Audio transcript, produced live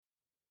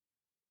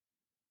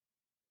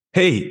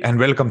Hey, and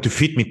welcome to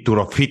Fitmit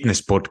Turo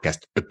Fitness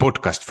Podcast, a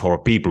podcast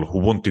for people who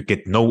want to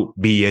get no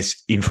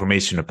BS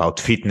information about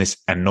fitness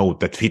and know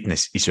that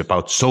fitness is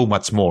about so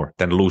much more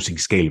than losing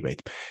scale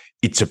weight.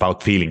 It's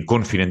about feeling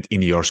confident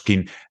in your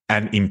skin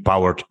and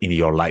empowered in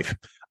your life.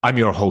 I'm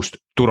your host,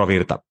 Turo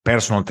Virta,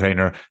 personal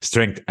trainer,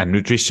 strength and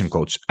nutrition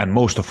coach, and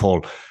most of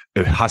all,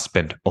 a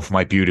husband of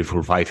my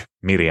beautiful wife,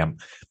 Miriam.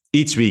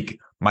 Each week,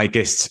 my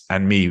guests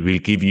and me will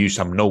give you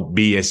some no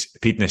BS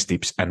fitness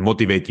tips and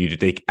motivate you to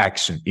take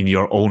action in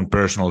your own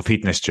personal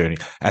fitness journey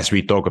as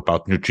we talk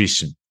about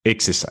nutrition,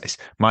 exercise,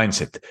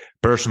 mindset,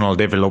 personal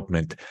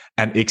development,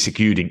 and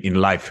executing in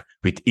life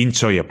with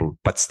enjoyable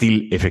but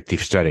still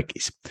effective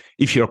strategies.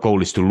 If your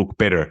goal is to look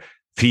better,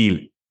 feel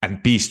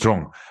and be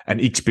strong and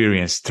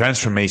experience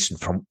transformation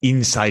from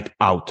inside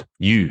out,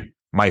 you,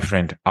 my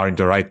friend, are in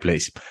the right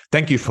place.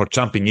 Thank you for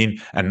jumping in,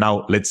 and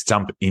now let's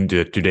jump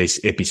into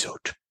today's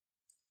episode.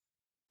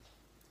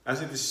 As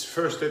it is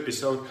first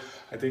episode,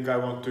 I think I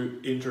want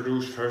to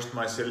introduce first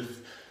myself.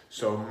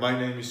 So my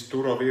name is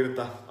Turo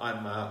Virta.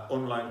 I'm an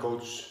online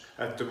coach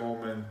at the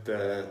moment,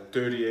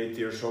 38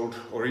 years old.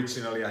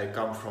 Originally I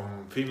come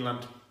from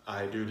Finland.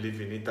 I do live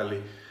in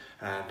Italy,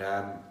 and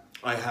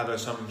I have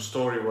some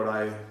story what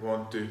I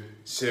want to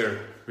share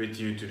with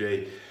you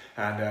today.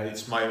 And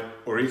it's my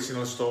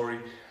original story,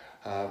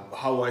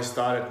 how I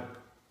started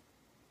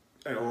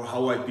or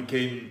how I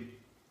became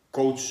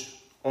coach,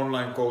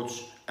 online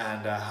coach,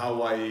 and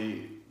how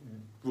I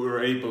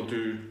were able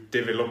to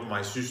develop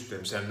my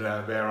systems and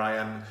where I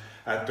am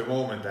at the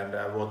moment and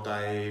what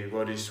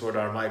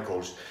are my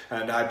goals.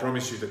 And I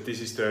promise you that this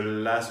is the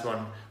last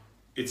one.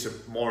 It's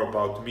more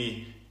about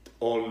me.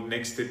 All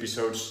next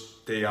episodes,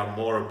 they are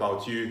more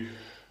about you,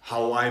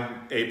 how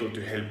I'm able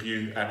to help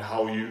you and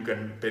how you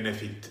can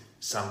benefit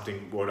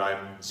something what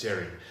I'm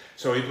sharing.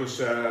 So it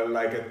was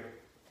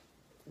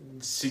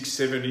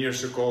 6-7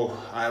 years ago.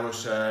 I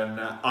was an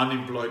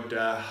unemployed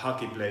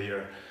hockey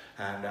player,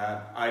 and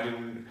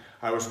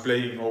I was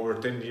playing over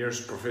 10 years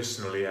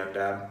professionally, and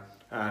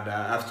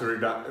after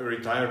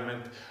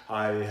retirement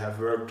I have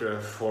worked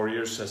 4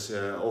 years as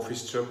an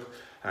office job,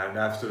 and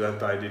after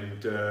that I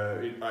didn't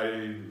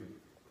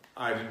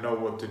know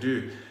what to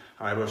do.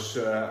 I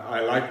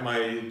liked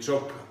my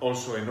job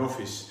also in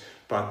office,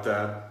 but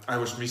I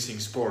was missing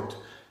sport,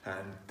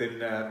 and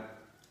then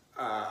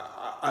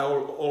I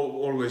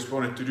always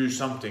wanted to do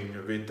something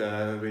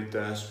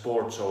with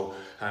sports. So,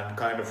 and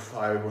kind of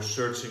I was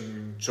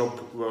searching job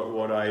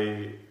what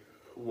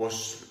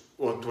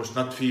was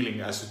not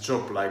feeling as a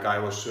job. Like I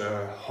was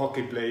a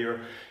hockey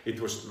player. It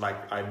was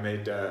like I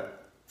made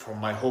from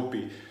my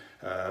hobby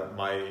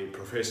my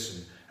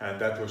profession, and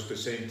that was the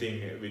same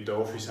thing with the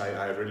office.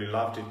 I really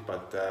loved it,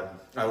 but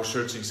I was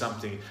searching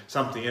something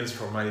else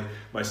for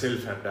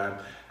myself, and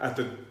at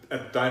the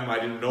time I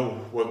didn't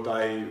know what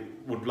I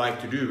would like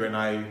to do when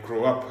I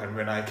grow up and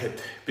when I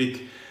get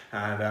big,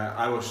 and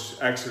I was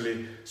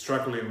actually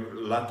struggling a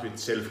lot with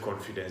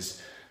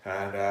self-confidence,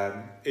 and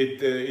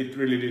it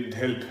really didn't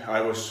help. I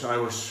was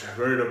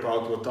worried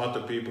about what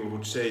other people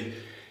would say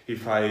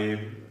if I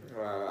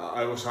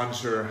was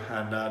unsure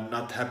and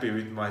not happy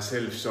with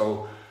myself,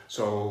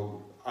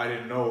 so I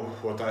didn't know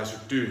what I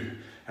should do,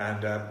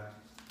 and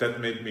that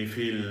made me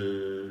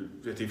feel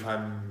that if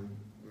I'm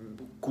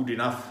good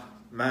enough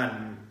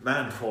man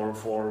for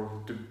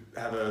to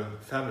have a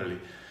family,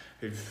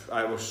 if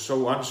I was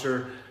so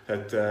unsure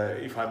that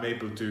if I'm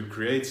able to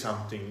create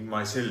something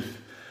myself,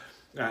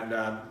 and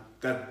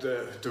that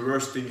the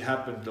worst thing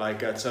happened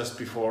just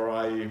before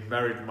I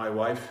married my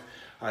wife.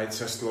 I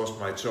just lost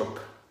my job,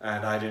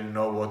 and I didn't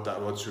know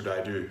what should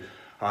I do.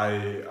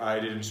 I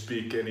didn't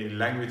speak any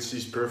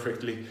languages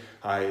perfectly.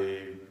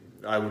 I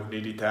would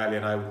need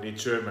Italian, I would need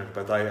German,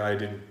 but I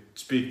didn't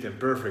speak them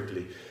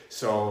perfectly.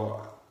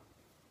 So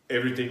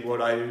everything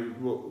what I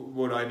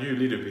knew a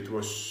little bit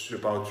was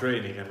about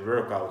training and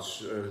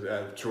workouts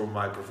through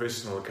my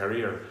professional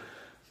career.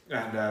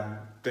 And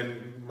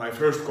then my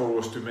first goal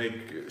was to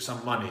make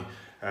some money,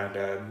 and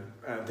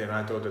then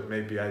I thought that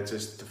maybe I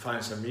just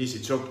find some easy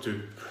job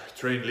to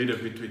train a little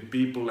bit with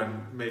people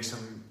and make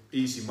some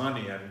easy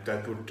money, and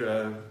that would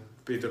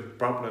be the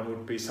problem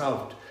would be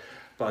solved.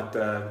 But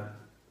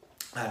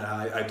and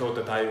I thought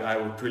that I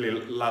would really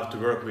love to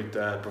work with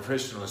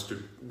professionals,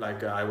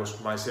 I was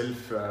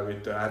myself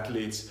with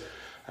athletes,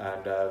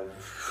 and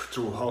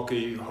through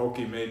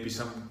hockey maybe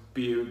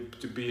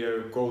to be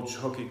a coach,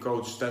 hockey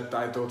coach. That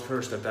I thought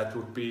first that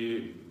would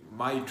be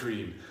my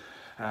dream,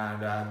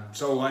 and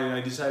so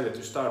I decided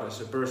to start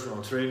as a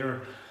personal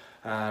trainer,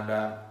 and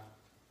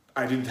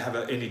I didn't have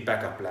any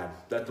backup plan.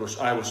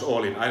 I was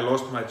all in. I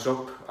lost my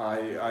job.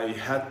 I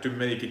had to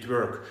make it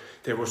work.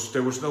 There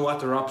was no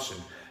other option,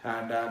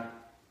 and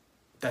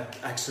that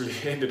actually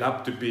ended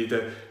up to be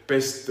the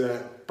best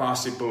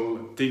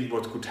possible thing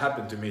what could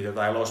happen to me, that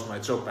I lost my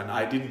job and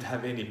I didn't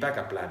have any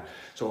backup plan.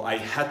 So I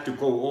had to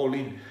go all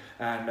in,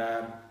 and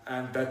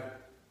that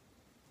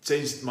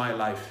changed my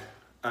life.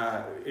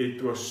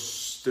 It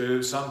was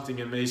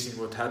something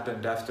amazing what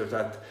happened after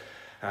that,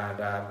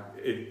 and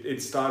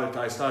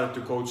I started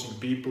to coaching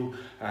people,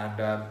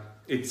 and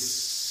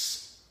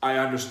it's I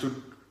understood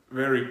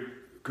very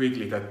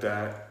quickly that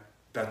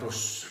that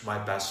was my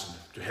passion,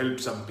 to help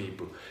some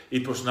people.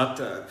 It was not,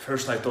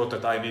 first I thought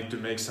that I need to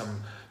make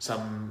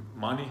some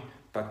money,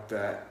 but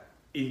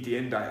in the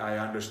end I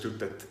understood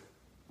that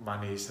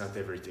money is not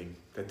everything.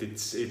 That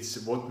it's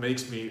what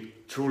makes me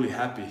truly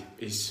happy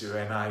is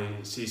when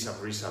I see some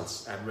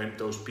results, and when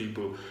those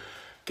people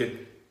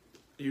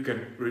you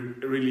can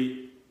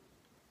really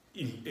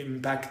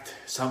impact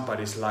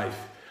somebody's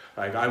life.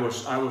 Like I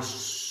was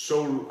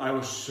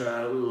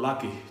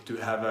lucky to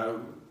have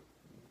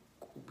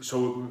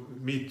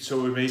meet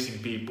so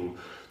amazing people,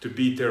 to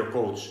be their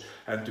coach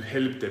and to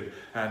help them,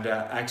 and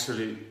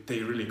actually they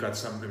really got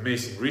some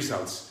amazing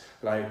results,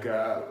 like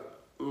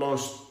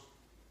lost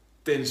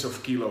tens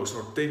of kilos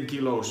or 10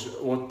 kilos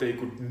what they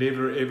could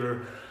never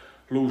ever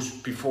lose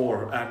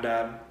before, and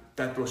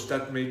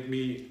that made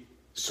me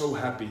so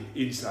happy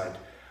inside.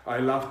 I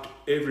loved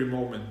every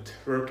moment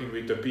working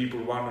with the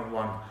people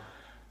one-on-one,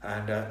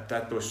 and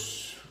that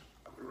was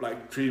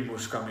like dream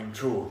was coming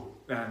true.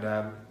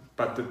 And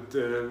but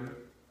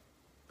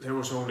there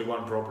was only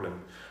one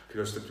problem,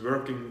 because that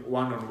working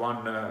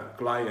one-on-one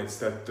clients,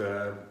 that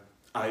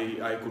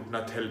I could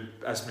not help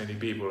as many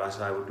people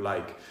as I would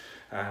like,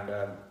 and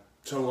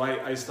so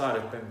I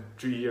started then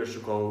 3 years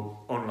ago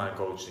online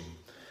coaching,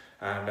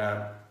 and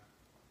that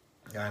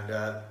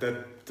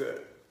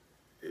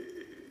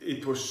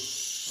it was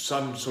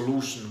some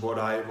solution what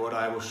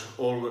I was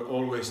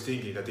always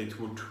thinking that it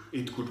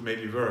could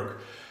maybe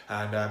work,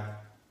 and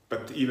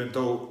but even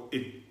though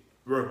it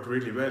worked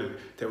really well,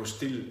 there was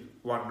still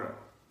one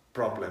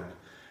problem,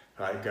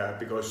 like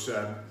because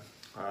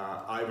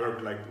I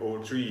worked like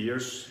over 3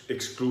 years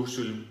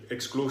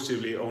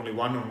exclusively only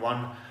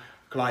one-on-one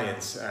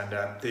clients, and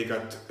they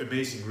got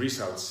amazing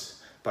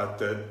results, but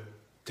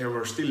there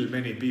were still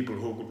many people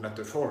who could not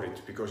afford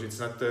it, because it's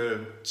not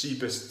the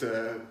cheapest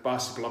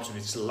possible option.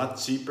 It's a lot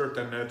cheaper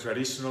than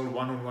traditional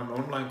one-on-one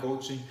online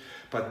coaching,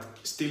 but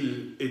still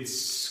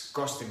it's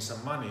costing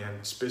some money,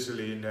 and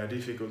especially in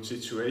difficult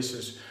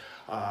situations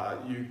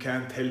you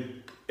can't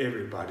help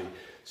everybody.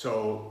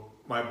 So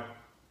my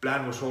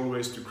plan was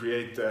always to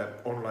create an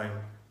online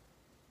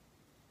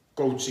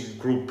coaching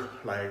group,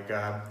 like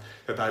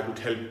that I would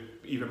help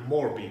even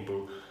more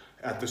people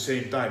at the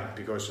same time,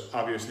 because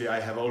obviously I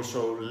have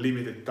also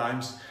limited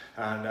times,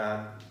 and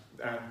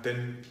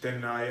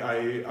then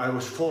I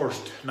was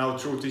forced now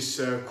through this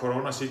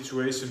corona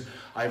situation.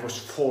 I was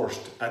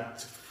forced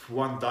at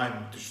one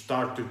time to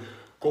start to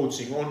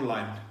coaching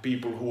online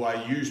people who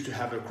I used to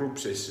have a group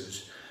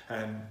sessions,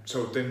 and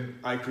so then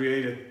I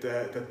created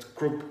that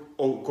group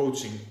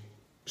coaching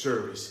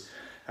service,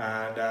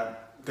 and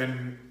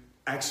then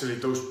actually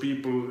those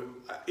people,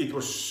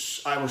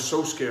 I was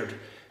so scared.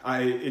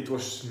 It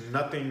was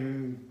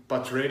nothing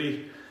but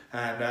ready,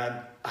 and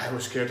I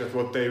was scared of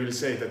what they will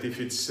say, that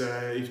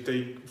if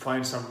they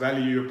find some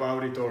value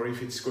about it, or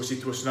if it's because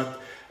it was not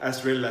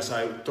as well as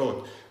I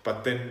thought.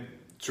 But then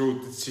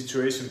through the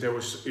situation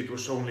it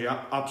was only an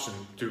option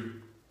to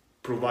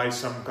provide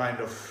some kind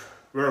of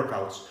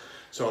workouts.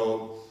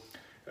 So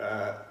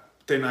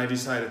then I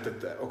decided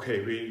that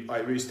okay,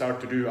 we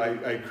start to do.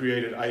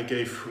 I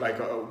gave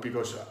like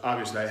because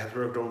obviously I have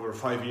worked over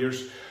 5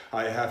 years.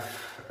 I have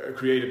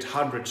created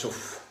hundreds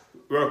of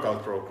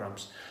workout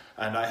programs,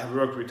 and I have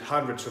worked with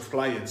hundreds of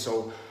clients.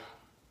 So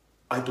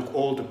I took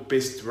all the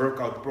best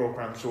workout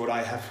programs what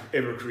I have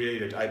ever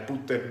created. I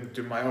put them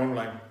to my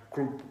online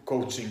group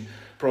coaching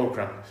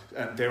program,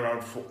 and there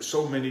are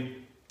so many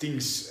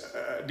things,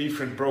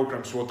 different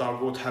programs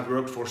what have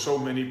worked for so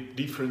many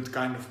different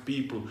kind of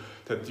people,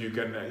 that you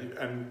can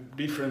and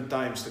different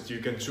times that you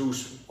can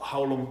choose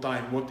how long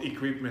time, what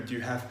equipment you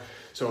have.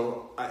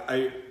 So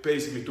I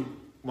basically took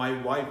my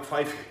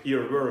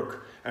 5-year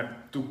work and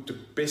took the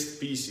best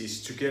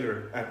pieces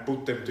together and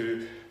put them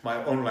to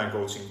my online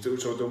coaching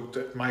so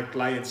that my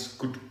clients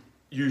could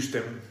use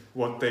them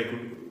what they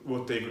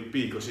could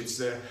be, because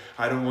it's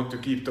I don't want to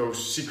keep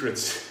those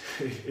secrets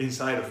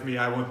inside of me.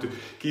 I want to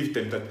give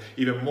them, that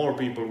even more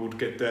people would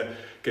get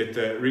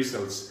the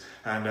results,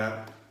 and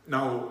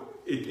now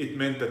it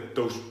meant that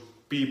those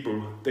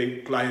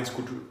clients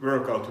could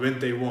work out when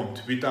they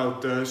want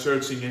without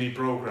searching any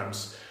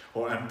programs.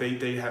 And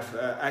they have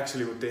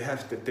actually what they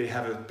have, that they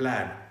have a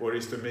plan. What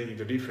is making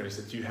the difference?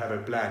 That you have a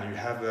plan. You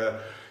have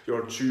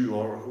your 2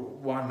 or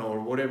 1 or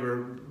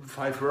whatever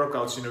 5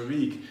 workouts in a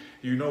week.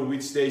 You know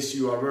which days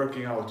you are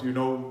working out. You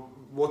know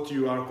what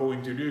you are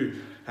going to do,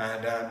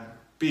 and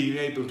being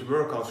able to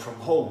work out from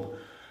home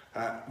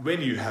when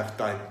you have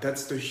time.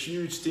 That's the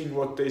huge thing.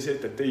 What they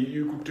said, that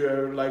you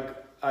could like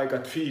I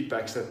got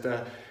feedbacks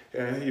that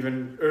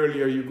even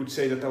earlier you could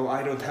say that, oh,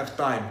 I don't have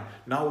time.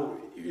 Now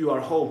you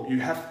are home, you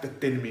have the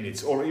 10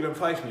 minutes or even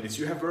 5 minutes.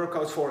 You have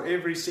workouts for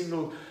every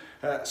single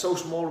so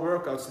small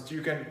workouts that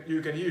you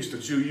can use.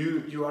 That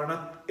you are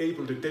not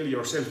able to tell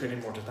yourself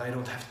anymore that I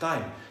don't have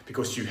time,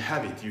 because you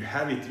have it.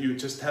 You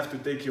just have to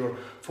take your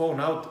phone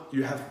out.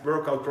 You have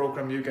workout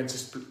program. You can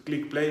just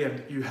click play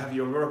and you have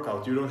your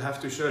workout. You don't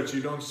have to search.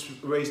 You don't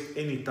waste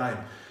any time.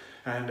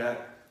 And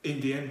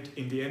in the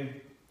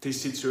end, this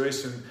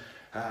situation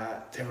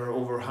there were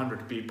over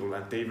 100 people,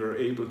 and they were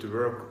able to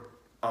work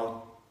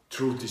out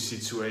through these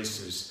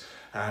situations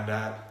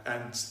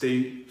and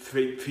stay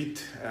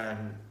fit,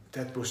 and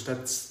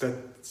that's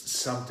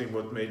something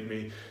what made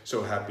me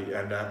so happy.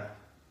 And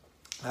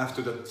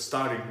after that,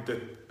 starting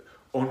the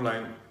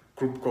online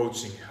group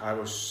coaching,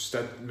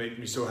 that made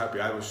me so happy.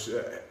 I was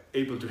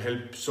able to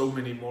help so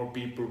many more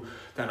people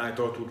than I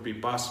thought would be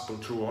possible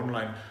through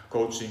online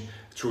coaching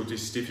through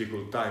this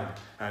difficult time.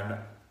 And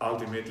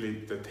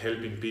ultimately, that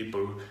helping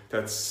people,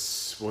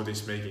 that's what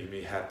is making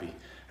me happy.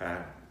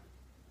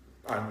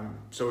 I'm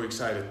so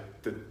excited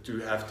to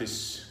have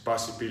this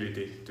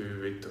possibility to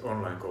do with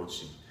online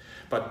coaching.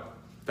 But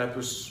that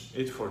was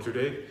it for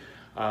today.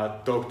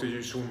 Talk to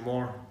you soon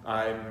more.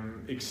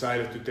 I'm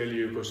excited to tell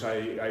you because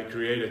I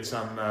created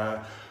some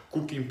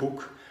cooking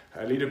book,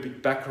 a little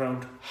bit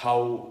background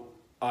how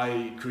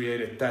I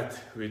created that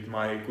with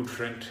my good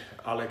friend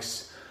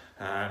Alex,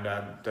 and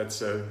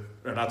that's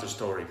another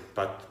story.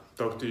 But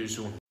talk to you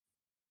soon.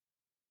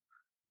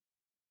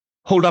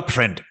 Hold up,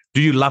 friend.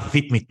 Do you love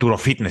Fit Me Turo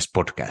Fitness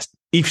podcast?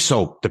 If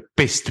so, the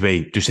best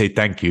way to say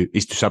thank you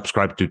is to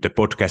subscribe to the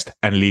podcast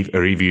and leave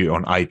a review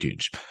on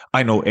iTunes.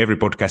 I know every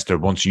podcaster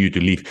wants you to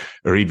leave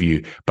a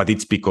review, but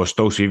it's because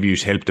those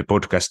reviews help the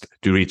podcast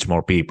to reach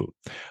more people.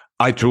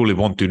 I truly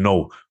want to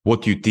know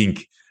what you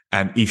think,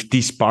 and if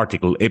this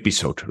particular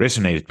episode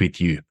resonated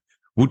with you,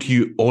 would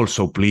you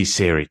also please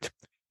share it?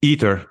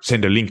 Either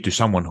send a link to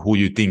someone who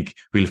you think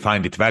will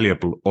find it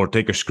valuable, or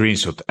take a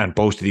screenshot and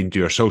post it into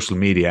your social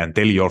media and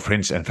tell your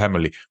friends and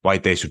family why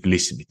they should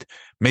listen it.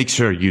 Make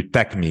sure you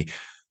tag me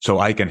so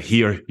I can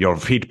hear your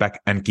feedback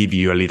and give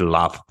you a little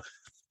love.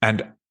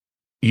 And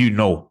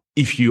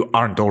if you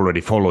aren't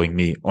already following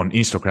me on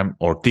Instagram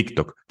or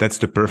TikTok, that's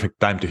the perfect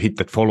time to hit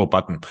that follow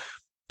button.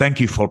 Thank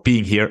you for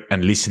being here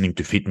and listening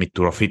to Fit Me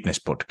Turo Fitness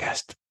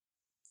podcast.